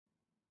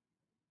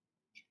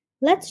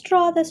Let's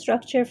draw the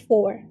structure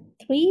for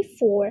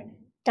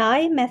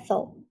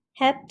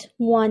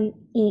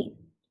 3,4-dimethyl-hept-1-ene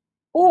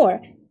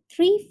or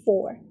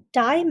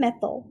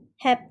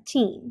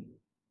 3,4-dimethylheptene.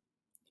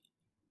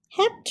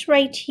 Hept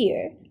right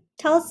here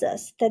tells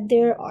us that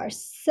there are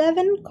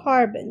 7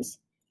 carbons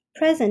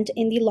present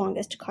in the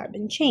longest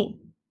carbon chain.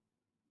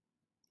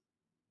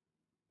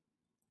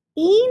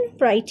 Ene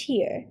right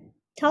here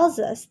tells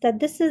us that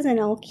this is an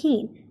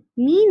alkene,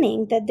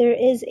 meaning that there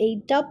is a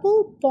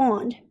double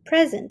bond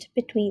present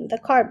between the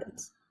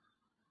carbons.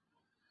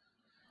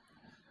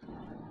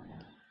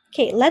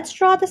 Okay, let's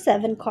draw the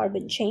 7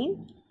 carbon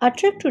chain. A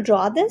trick to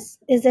draw this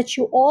is that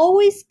you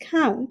always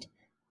count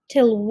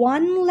till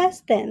 1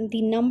 less than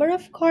the number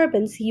of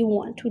carbons you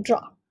want to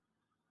draw.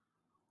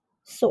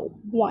 So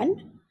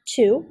 1,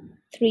 2,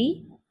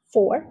 3,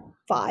 4,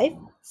 5,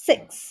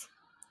 6.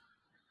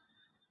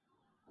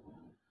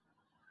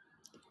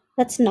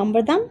 Let's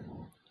number them.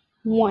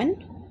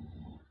 1,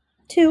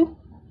 2,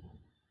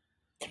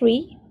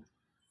 3,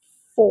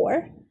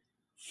 4,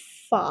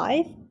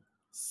 5,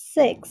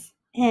 6,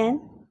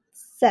 and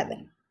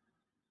 7.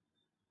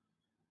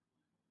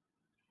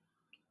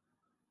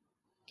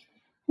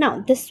 Now,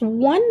 this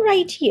 1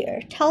 right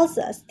here tells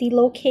us the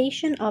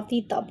location of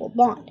the double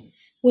bond,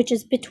 which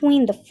is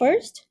between the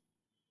first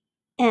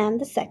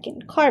and the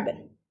second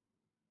carbon.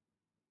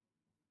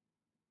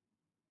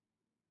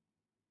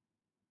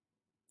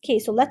 Okay,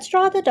 so let's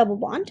draw the double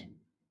bond.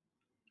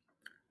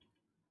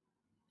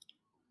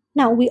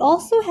 Now, we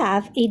also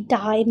have a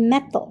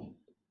dimethyl,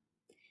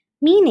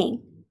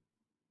 meaning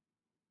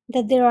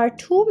that there are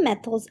 2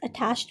 methyls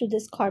attached to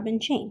this carbon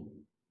chain.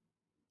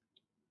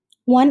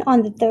 One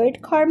on the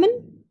 3rd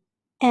carbon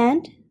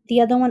and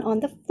the other one on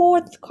the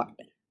 4th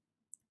carbon.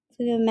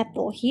 So we have a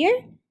methyl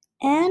here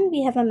and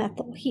we have a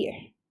methyl here.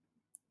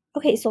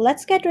 Okay, so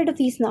let's get rid of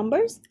these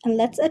numbers and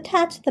let's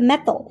attach the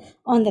methyl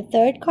on the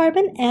 3rd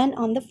carbon and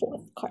on the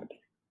 4th carbon.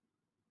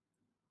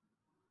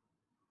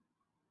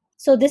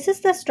 So this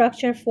is the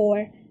structure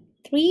for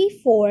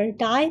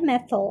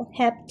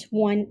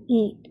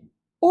 3,4-dimethylhept-1-ene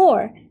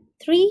or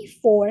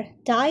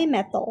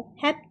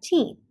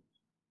 3,4-dimethylheptene.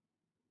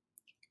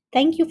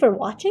 Thank you for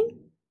watching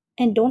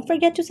and don't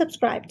forget to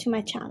subscribe to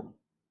my channel.